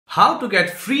How to get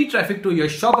free traffic to your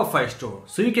Shopify store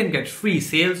so you can get free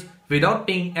sales without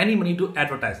paying any money to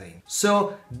advertising.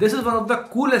 So this is one of the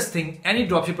coolest things any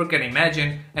dropshipper can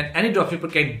imagine and any dropshipper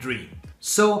can dream.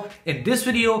 So in this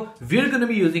video, we're going to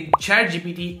be using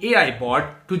ChatGPT AI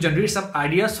bot to generate some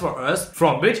ideas for us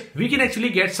from which we can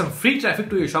actually get some free traffic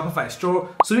to your Shopify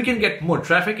store so we can get more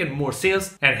traffic and more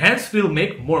sales, and hence we'll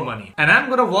make more money. And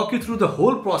I'm going to walk you through the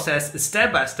whole process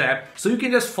step by step so you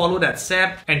can just follow that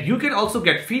step and you can also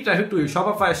get free traffic to your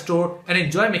Shopify store and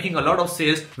enjoy making a lot of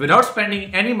sales without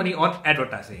spending any money on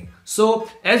advertising. So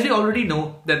as we already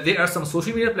know that there are some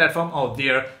social media platforms out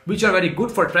there which are very good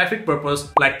for traffic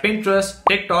purpose like Pinterest,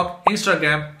 TikTok,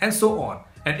 Instagram, and so on.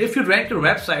 And if you rank your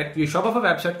website, your Shopify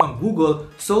website on Google,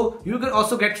 so you can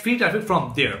also get free traffic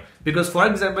from there. Because for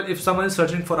example, if someone is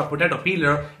searching for a potato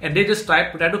peeler and they just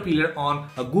type potato peeler on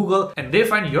Google and they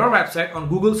find your website on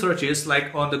Google searches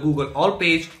like on the Google All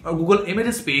page or Google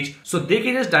Images page, so they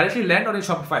can just directly land on a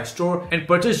Shopify store and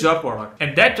purchase your product,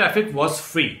 and that traffic was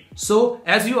free. So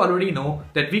as you already know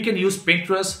that we can use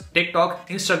Pinterest, TikTok,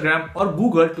 Instagram or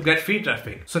Google to get free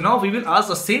traffic. So now we will ask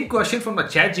the same question from the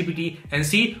ChatGPT and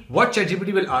see what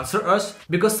ChatGPT will answer us,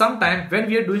 because sometimes when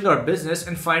we are doing our business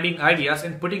and finding ideas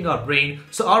and putting our brain,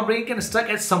 so our brain can stuck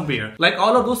at somewhere. Like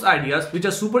all of those ideas which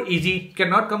are super easy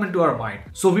cannot come into our mind.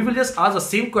 So we will just ask the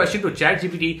same question to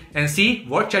ChatGPT and see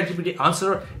what ChatGPT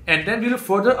answer, and then we will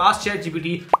further ask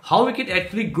ChatGPT how we can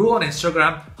actually grow on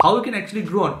Instagram, how we can actually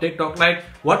grow on TikTok, like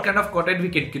what kind of content we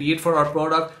can create for our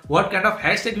product, what kind of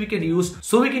hashtag we can use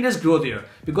so we can just grow there.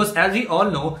 Because as we all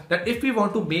know that if we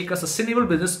want to make a sustainable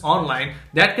business online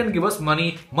that can give us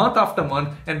money month after month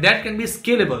and that can be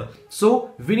scalable,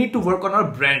 so we need to work on our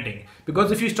branding.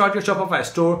 Because if you start your Shopify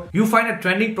store, you find a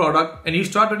trending product and you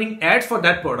start running ads for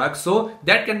that product, so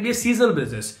that can be a seasonal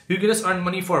business. You can just earn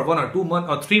money for 1 or 2 months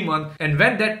or 3 months, and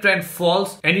when that trend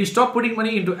falls and you stop putting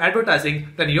money into advertising,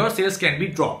 then your sales can be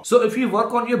dropped. So if you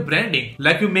work on your branding,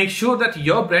 like you make sure that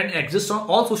your brand exists on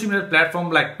all social media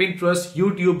platforms like Pinterest,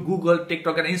 YouTube, Google,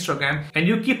 TikTok and Instagram, and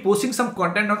you keep posting some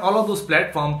content on all of those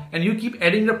platforms and you keep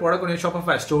adding your product on your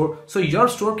Shopify store, so your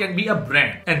store can be a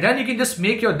brand. And then you can just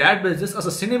make your that business a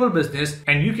sustainable business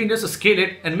and you can just scale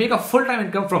it and make a full-time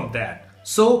income from that.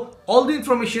 So all the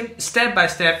information step by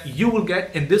step you will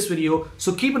get in this video,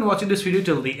 so keep on watching this video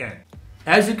till the end.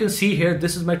 As you can see here,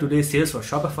 this is my today's sales for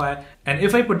Shopify, and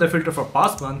if I put the filter for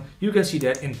past month, you can see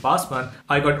that in past month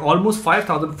I got almost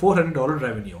 $5,400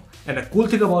 revenue. And the cool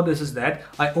thing about this is that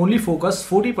I only focus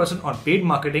 40% on paid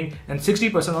marketing and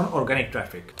 60% on organic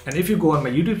traffic. And if you go on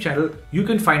my YouTube channel, you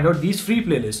can find out these free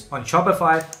playlists on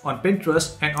Shopify, on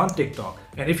Pinterest and on TikTok.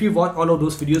 And if you watch all of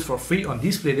those videos for free on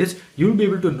these playlists, you'll be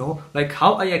able to know like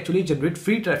how I actually generate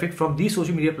free traffic from these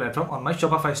social media platforms on my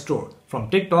Shopify store, from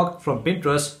TikTok, from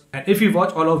Pinterest. And if you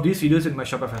watch all of these videos in my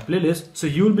Shopify playlist, so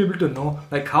you'll be able to know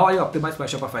like how I optimize my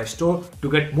Shopify store to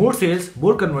get more sales,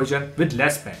 more conversion with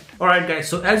less spend. Alright guys,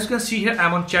 so as you can see here,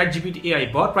 I'm on ChatGPT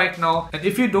AI bot right now. And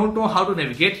if you don't know how to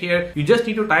navigate here, you just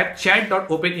need to type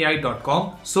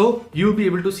chat.openai.com. So you'll be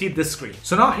able to see this screen.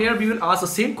 So now here we will ask the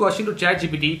same question to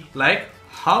ChatGPT like,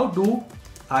 how do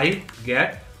I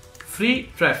get free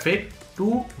traffic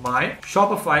to my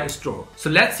Shopify store? So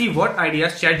let's see what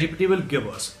ideas ChatGPT will give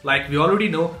us. Like we already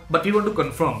know, but we want to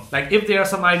confirm. Like if there are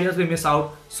some ideas we miss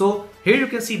out. So here you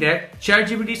can see that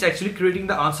ChatGPT is actually creating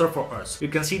the answer for us. You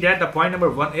can see that the point number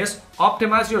 1 is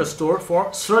optimize your store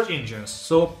for search engines.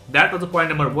 So that was the point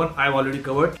number 1 I've already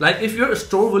covered. Like if your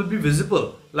store will be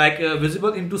visible, like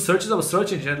visible into searches of a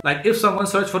search engine, like if someone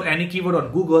search for any keyword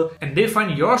on Google and they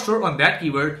find your store on that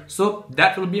keyword, so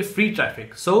that will be a free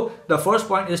traffic. So the first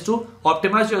point is to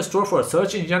optimize your store for a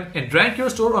search engine and rank your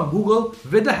store on Google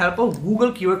with the help of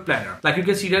Google Keyword Planner. Like you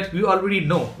can see that we already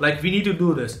know like we need to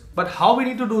do this, but how we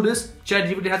need to do this,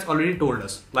 ChatGPT has already told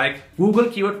us. Like Google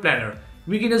Keyword Planner,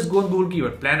 we can just go on Google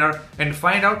Keyword Planner and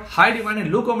find out high demand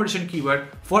and low competition keyword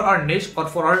for our niche or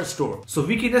for our store. So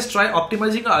we can just try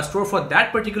optimizing our store for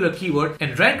that particular keyword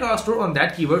and rank our store on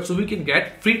that keyword so we can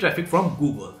get free traffic from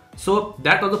Google. So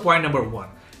that was the point number 1.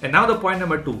 And now the point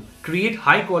number 2, create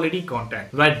high quality content,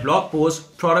 write blog posts,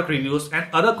 product reviews and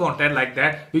other content like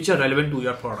that which are relevant to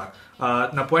your product.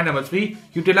 Now point number 3,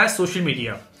 utilize social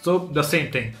media. So the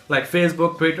same thing like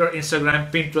Facebook, Twitter,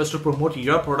 Instagram, Pinterest to promote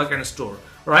your product and store.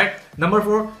 Right? Number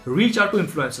 4, reach out to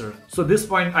influencer. So this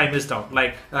point I missed out.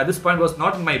 Like this point was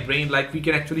not in my brain. Like we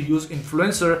can actually use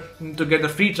influencer to get the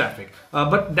free traffic.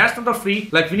 But that's not a free.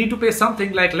 Like we need to pay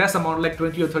something like less amount, like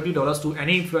 $20 or $30 to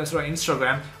any influencer on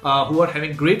Instagram who are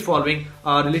having great following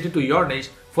related to your niche.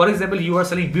 For example, you are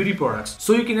selling beauty products.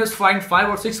 So you can just find 5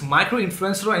 or 6 micro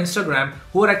influencers on Instagram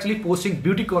who are actually posting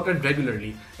beauty content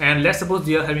regularly. And let's suppose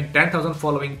they are having 10,000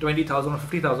 following, 20,000 or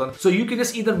 50,000. So you can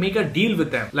just either make a deal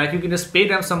with them, like you can just pay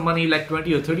them some money like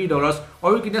 $20 or $30,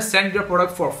 or you can just send your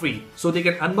product for free. So they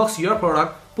can unbox your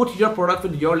product, put your product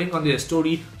with your link on their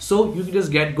story, so you can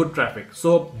just get good traffic.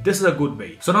 So this is a good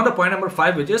way. So now the point number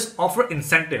 5, which is offer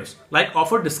incentives, like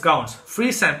offer discounts,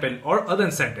 free sample or other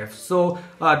incentives. So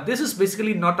this is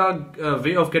basically not a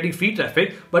way of getting free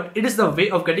traffic, but it is the way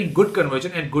of getting good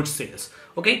conversion and good sales.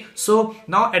 Okay, so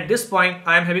now at this point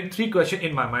I am having 3 questions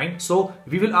in my mind. So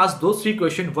we will ask those 3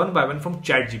 questions one by one from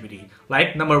ChatGPT.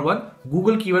 Like number 1,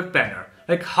 Google Keyword Planner.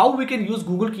 Like how we can use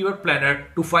Google Keyword Planner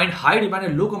to find high demand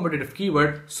and low competitive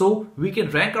keyword, so we can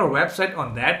rank our website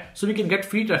on that, so we can get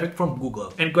free traffic from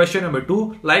Google. And question number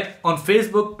 2, like on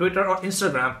Facebook, Twitter or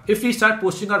Instagram, if we start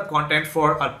posting our content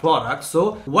for our product,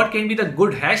 so what can be the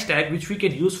good hashtag which we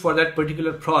can use for that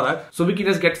particular product, so we can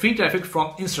just get free traffic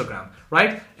from Instagram,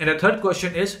 right? And the third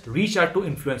question is reach out to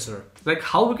influencer, like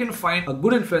how we can find a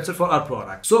good influencer for our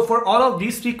product. So for all of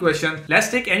these 3 questions, let's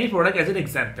take any product as an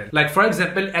example. Like for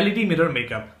example, LED mirror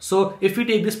makeup. So if we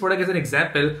take this product as an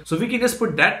example, so we can just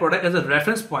put that product as a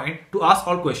reference point to ask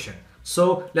all questions.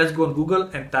 So let's go on Google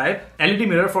and type LED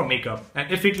mirror for makeup,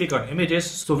 and if we click on images,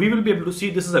 so we will be able to see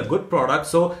this is a good product.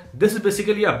 So this is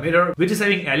basically a mirror which is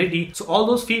having LED, so all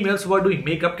those females who are doing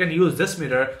makeup can use this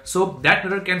mirror, so that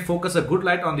mirror can focus a good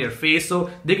light on their face, so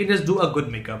they can just do a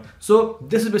good makeup. So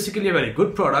this is basically a very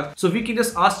good product. So we can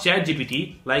just ask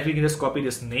ChatGPT, like we can just copy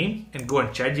this name and go on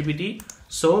ChatGPT.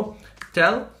 So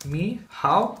tell me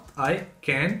how I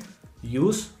can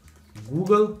use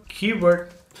Google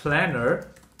Keyword Planner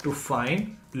to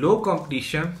find low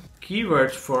competition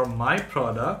keywords for my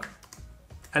product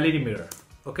LED mirror.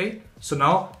 Okay, so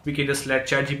now we can just let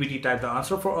ChatGPT type the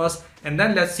answer for us, and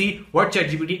then let's see what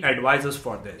ChatGPT advises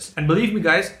for this. And believe me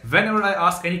guys, whenever I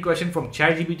ask any question from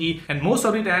ChatGPT, and most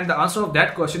of the time the answer of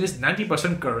that question is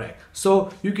 90% correct.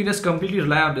 So you can just completely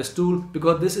rely on this tool,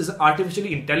 because this is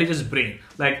artificially intelligence brain.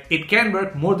 Like it can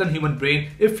work more than human brain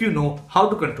if you know how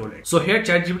to control it. So here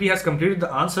ChatGPT has completed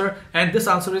the answer, and this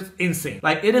answer is insane.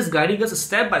 Like it is guiding us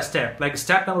step by step. Like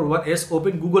step number 1 is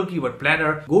open Google Keyword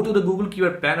Planner, go to the Google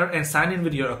Keyword Planner and sign in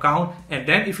with your account, and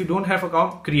then if you don't have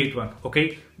account, create one.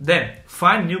 Okay, then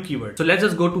find new keyword. So let's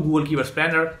just go to Google Keywords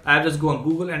Planner. I'll just go on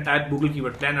Google and type Google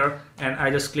Keyword Planner, and I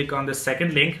just click on the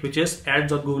second link, which is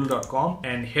ads.google.com,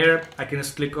 and here I can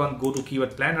just click on go to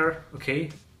Keyword Planner.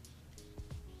 Okay,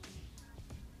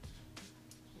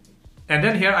 and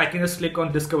then here I can just click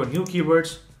on discover new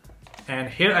keywords, and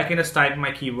here I can just type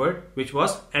my keyword, which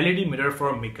was LED mirror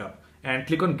for makeup, and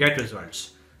click on get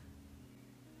results.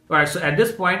 Alright, so at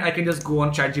this point I can just go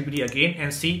on ChatGPT again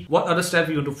and see what other steps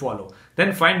we want to follow.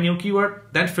 Then find new keyword,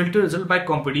 then filter result by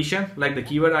competition, like the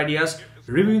keyword ideas,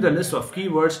 review the list of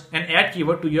keywords and add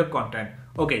keyword to your content.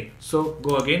 Okay, so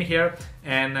go again here,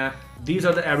 and these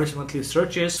are the average monthly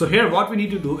searches. So here what we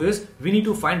need to do is we need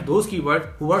to find those keywords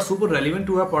who are super relevant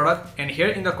to our product, and here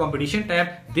in the competition tab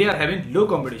they are having low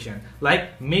competition,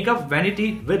 like makeup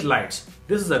vanity with lights.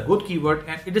 This is a good keyword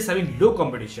and it is having low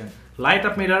competition. Light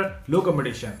up mirror, low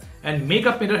competition, and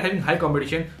makeup mirror having high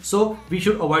competition, so we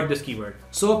should avoid this keyword.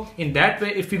 So in that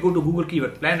way, if we go to Google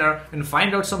Keyword Planner and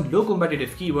find out some low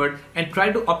competitive keyword and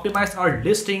try to optimize our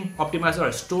listing, optimize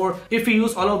our store, if we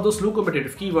use all of those low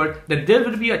competitive keyword, then there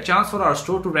will be a chance for our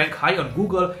store to rank high on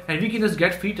Google, and we can just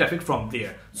get free traffic from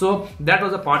there. So that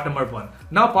was the part number 1.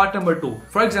 Now part number 2.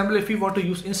 For example, if we want to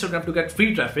use Instagram to get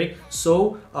free traffic,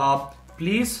 so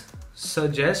please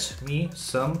suggest me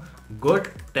some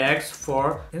good tags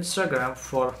for Instagram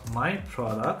for my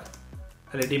product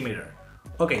LED mirror.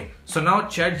 Okay, so now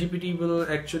ChatGPT will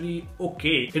actually,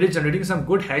 okay, it is generating some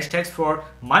good hashtags for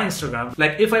my Instagram.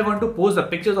 Like if I want to post the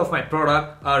pictures of my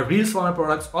product, reels for my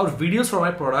products or videos for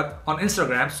my product on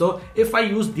Instagram, so if I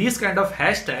use these kind of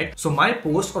hashtags, so my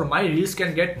posts or my reels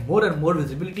can get more and more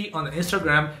visibility on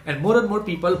Instagram, and more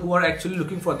people who are actually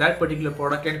looking for that particular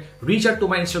product can reach out to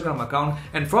my Instagram account,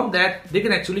 and from that they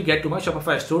can actually get to my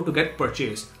Shopify store to get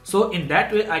purchased. So in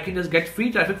that way I can just get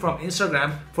free traffic from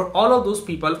Instagram for all of those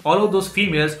people, all of those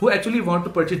females who actually want to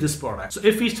purchase this product. So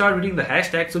if we start reading the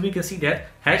hashtag, so we can see that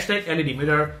hashtag LED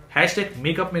mirror, hashtag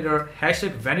makeup mirror,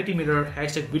 hashtag vanity mirror,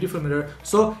 hashtag beautiful mirror.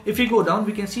 So if we go down,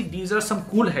 we can see these are some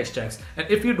cool hashtags,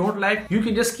 and if you don't like, you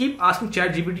can just keep asking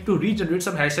ChatGPT to regenerate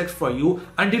some hashtags for you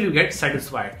until you get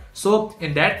satisfied. So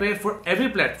in that way, for every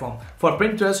platform, for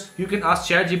Pinterest, you can ask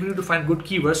ChatGPT to find good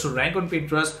keywords to rank on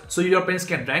Pinterest, so your pins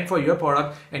can rank for your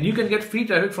product, and you can get free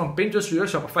traffic from Pinterest to your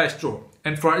Shopify store.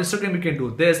 And for Instagram, you can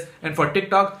do this. And for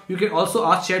TikTok, you can also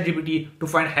ask ChatGPT to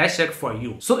find hashtag for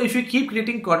you. So if you keep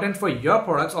creating content for your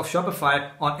products of Shopify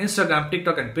on Instagram,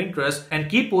 TikTok, and Pinterest, and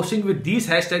keep posting with these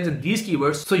hashtags and these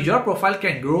keywords, so your profile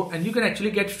can grow and you can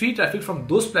actually get free traffic from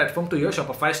those platforms to your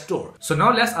Shopify store. So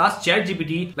now let's ask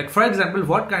ChatGPT, like for example,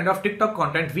 what kind of TikTok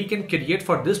content we can create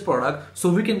for this product so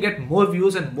we can get more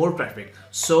views and more traffic.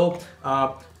 So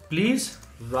please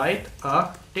write a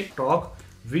TikTok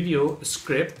video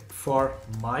script for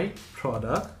my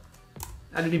product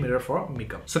LED mirror for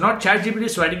makeup. So now ChatGPT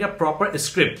is writing a proper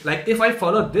script. Like if I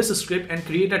follow this script and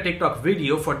create a TikTok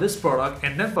video for this product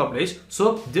and then publish,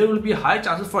 so there will be high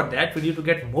chances for that video to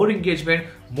get more engagement,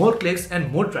 more clicks,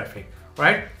 and more traffic.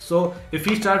 Right? So if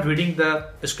we start reading the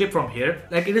script from here,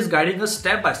 like it is guiding us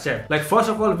step by step. Like first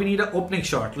of all, we need an opening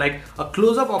shot, like a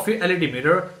close-up of your LED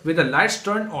mirror with the lights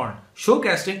turned on,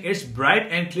 showcasing its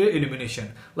bright and clear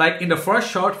illumination. Like in the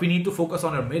first shot, we need to focus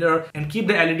on your mirror and keep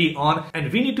the LED on,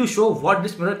 and we need to show what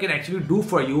this mirror can actually do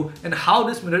for you and how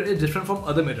this mirror is different from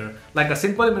other mirror. Like a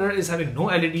simple mirror is having no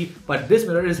LED, but this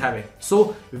mirror is having.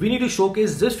 So we need to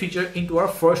showcase this feature into our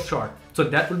first shot. So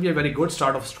that will be a very good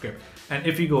start of script. And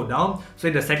if we go down, so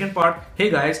in the second part, hey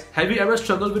guys, have you ever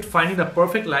struggled with finding the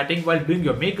perfect lighting while doing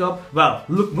your makeup? Well,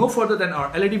 look no further than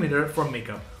our LED mirror for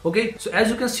makeup. Okay, so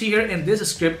as you can see here in this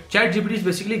script, ChatGPT is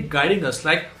basically guiding us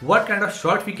like what kind of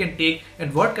shot we can take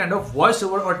and what kind of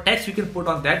voiceover or text we can put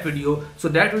on that video. So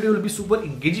that video will be super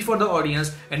engaging for the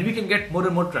audience and we can get more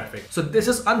and more traffic. So this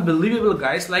is unbelievable,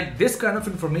 guys. Like this kind of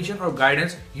information or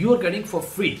guidance you are getting for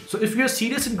free. So if you are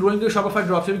serious in growing your Shopify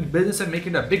dropshipping business and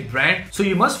making a big brand, so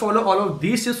you must follow all of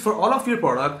these tips for all of your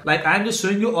product. Like I am just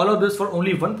showing you all of this for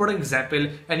only one product example,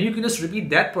 and you can just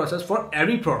repeat that process for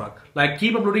every product. Like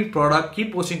keep uploading product,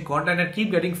 keep posting content, and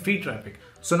keep getting free traffic.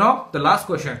 So now the last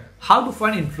question, how to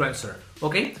find influencer?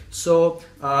 Okay, so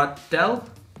tell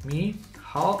me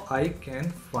how I can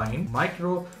find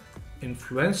micro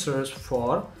influencers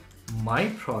for my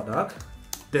product,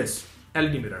 this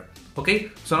LED mirror.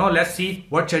 Okay, so now let's see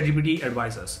what ChatGPT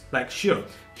advises. Like sure,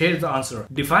 here's the answer.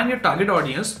 Define your target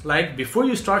audience. Like before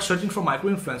you start searching for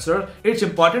micro influencer, it's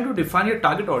important to define your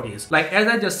target audience. Like as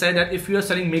I just said that if you are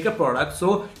selling makeup products,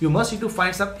 so you must need to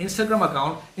find some Instagram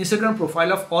account, Instagram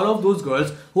profile of all of those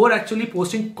girls who are actually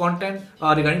posting content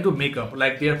regarding to makeup.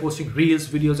 Like they are posting reels,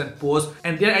 videos, and posts,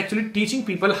 and they are actually teaching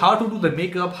people how to do the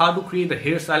makeup, how to create the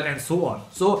hairstyle, and so on.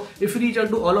 So if you reach out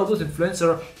to all of those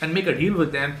influencers and make a deal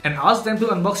with them and ask them to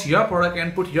unbox your product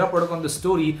and put your product on the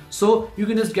story, so you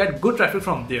can just get good traffic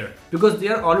from there because they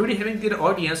are already having their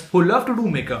audience who love to do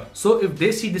makeup. So if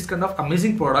they see this kind of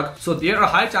amazing product, so there are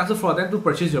high chances for them to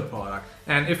purchase your product.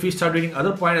 And if we start reading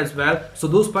other point as well, so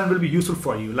those points will be useful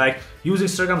for you. Like use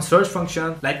Instagram search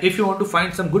function. Like if you want to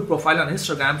find some good profile on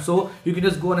Instagram, so you can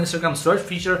just go on Instagram search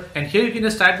feature, and here you can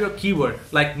just type your keyword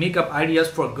like makeup ideas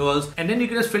for girls, and then you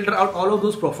can just filter out all of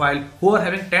those profiles who are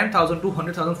having 10,000 to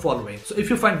 100,000 following. So if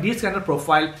you find these kind of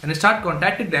profile and start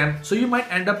contacting them, so you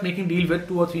might end up making deal with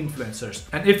 2 or 3 influencers.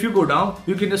 And if you go down,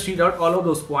 you can just read out all of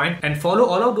those points and follow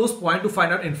all of those points to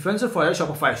find out influencer for your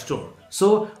Shopify store.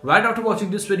 So right after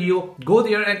watching this video, go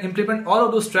there and implement all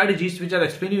of those strategies which I've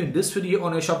explained you in this video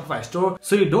on your Shopify store,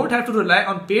 so you don't have to rely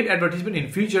on paid advertisement in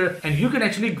future, and you can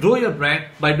actually grow your brand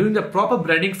by doing the proper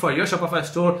branding for your Shopify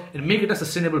store and make it a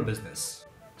sustainable business.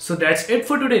 So that's it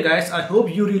for today, guys. I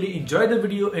hope you really enjoyed the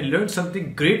video and learned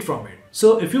something great from it.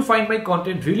 So if you find my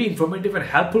content really informative and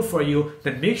helpful for you,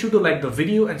 then make sure to like the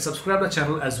video and subscribe to the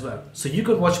channel as well, so you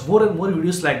can watch more and more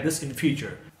videos like this in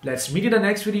future. Let's meet in the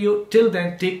next video. Till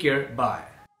then, take care. Bye.